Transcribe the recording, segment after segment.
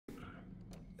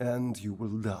and you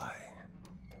will die.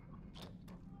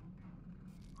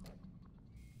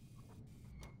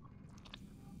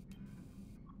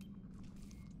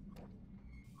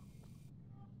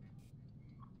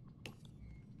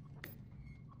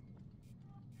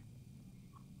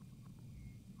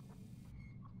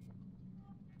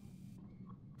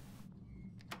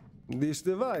 This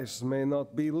device may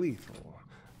not be lethal,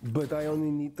 but I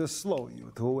only need to slow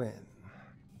you to win.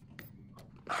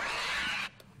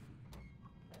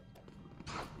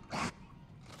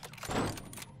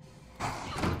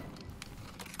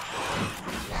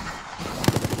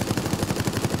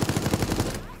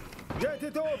 Get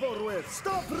it over with!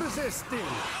 Stop resisting!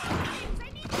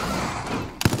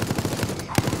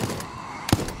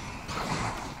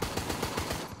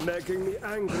 Making me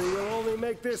angry will only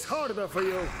make this harder for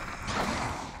you.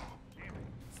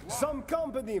 Some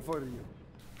company for you.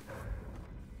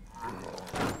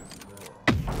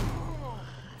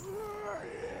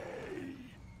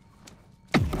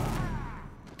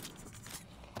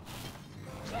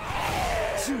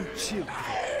 Two children.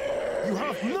 You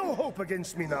have no hope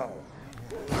against me now.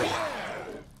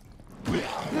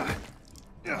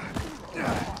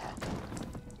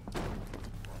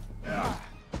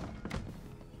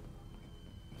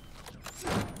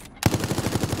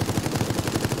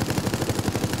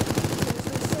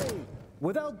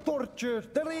 Without torture,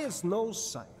 there is no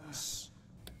science.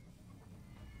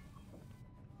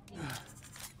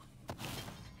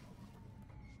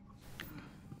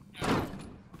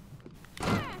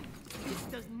 This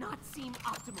does not seem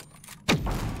optimal.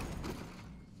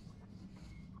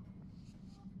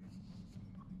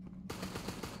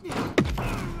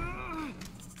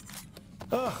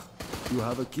 Ah, you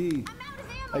have a key.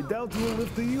 I doubt you will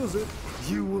live to use it.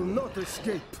 You will not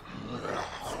escape.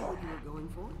 What you were going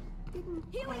for?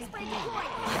 Healing spray deployed!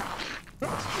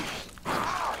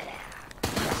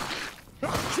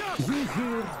 You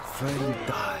hear friend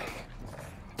die.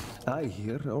 I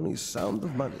hear only sound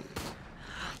of money.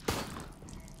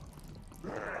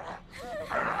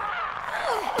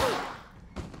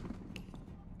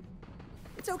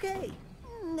 It's okay.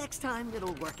 Next time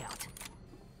it'll work out.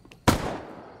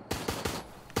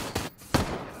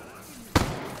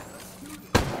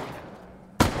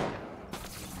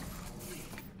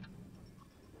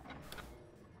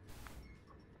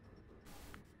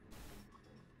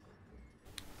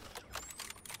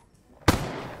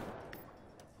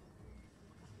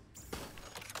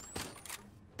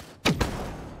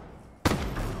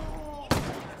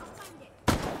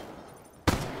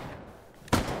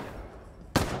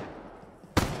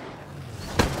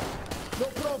 No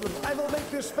problem. I will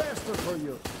make this faster for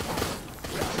you.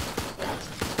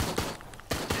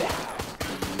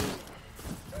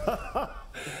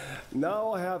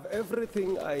 Now I have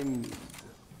everything I need.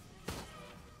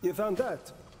 You found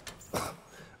that?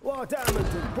 What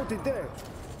amateur? Put it there.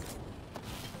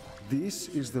 This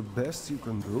is the best you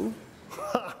can do?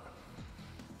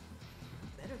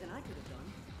 Better than I could have done.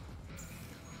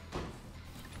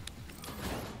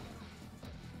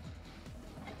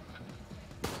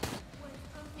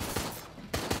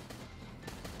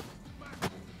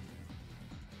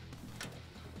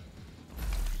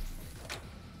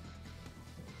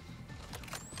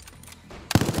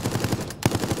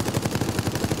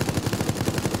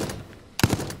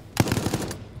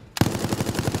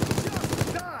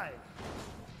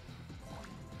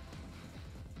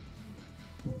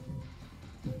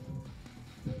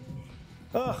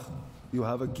 Ah, you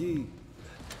have a key.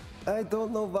 I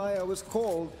don't know why I was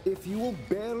called if you will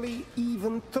barely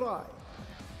even try.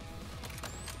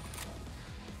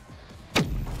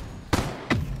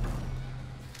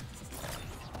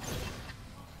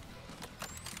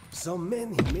 So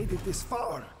many made it this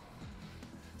far.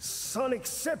 It's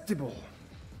unacceptable.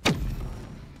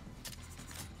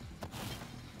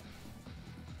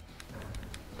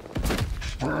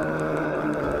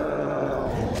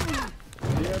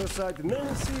 Parasite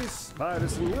nemesis,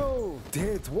 virus in you,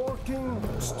 dead working,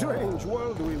 strange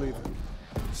world we live in.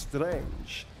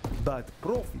 Strange, but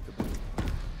profitable.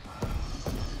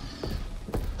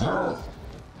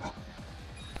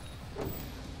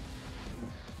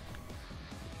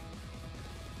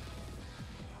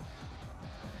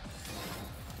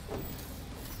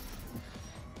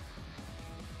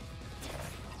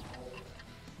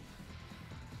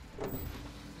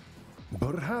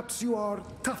 Perhaps you are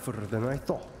tougher than I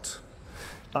thought.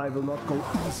 I will not go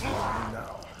easy on you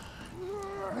now.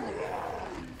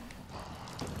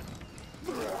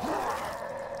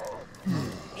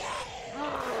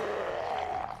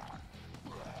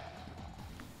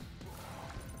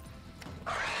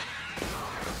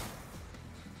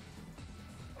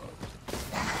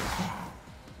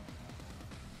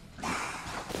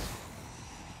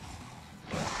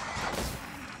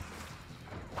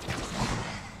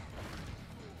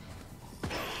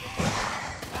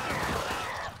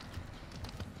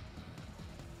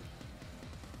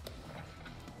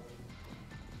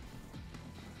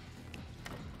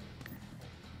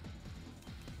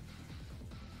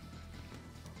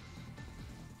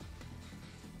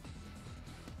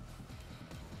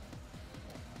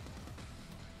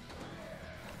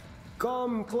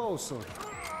 Come closer.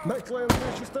 My client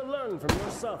wishes to learn from your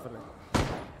suffering.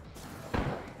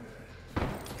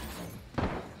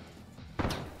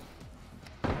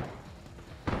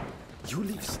 You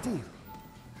live still.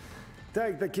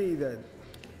 Take the key then.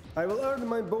 I will earn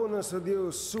my bonus with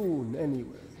you soon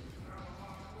anyway.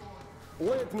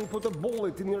 Let me put a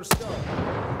bullet in your skull.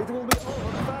 It will be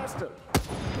over faster.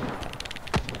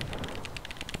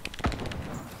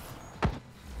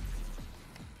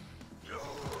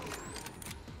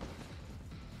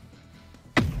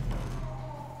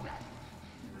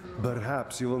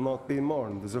 Perhaps you will not be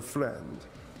mourned as a friend,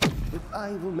 but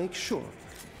I will make sure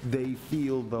they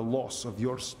feel the loss of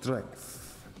your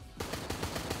strength.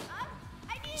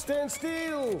 Stand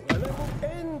still, and I will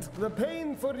end the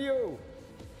pain for you.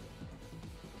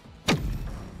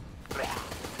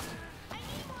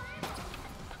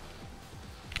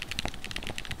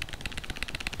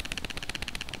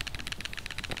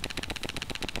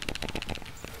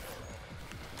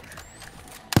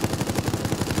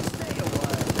 Stay a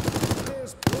while.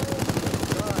 There's plenty of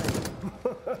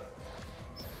time.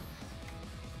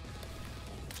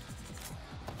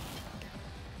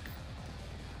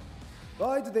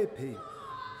 Why do they pay?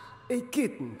 A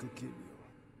kitten could kill you.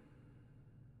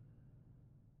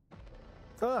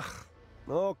 Ah,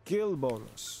 no kill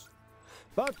bonus.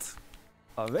 But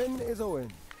a win is a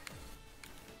win.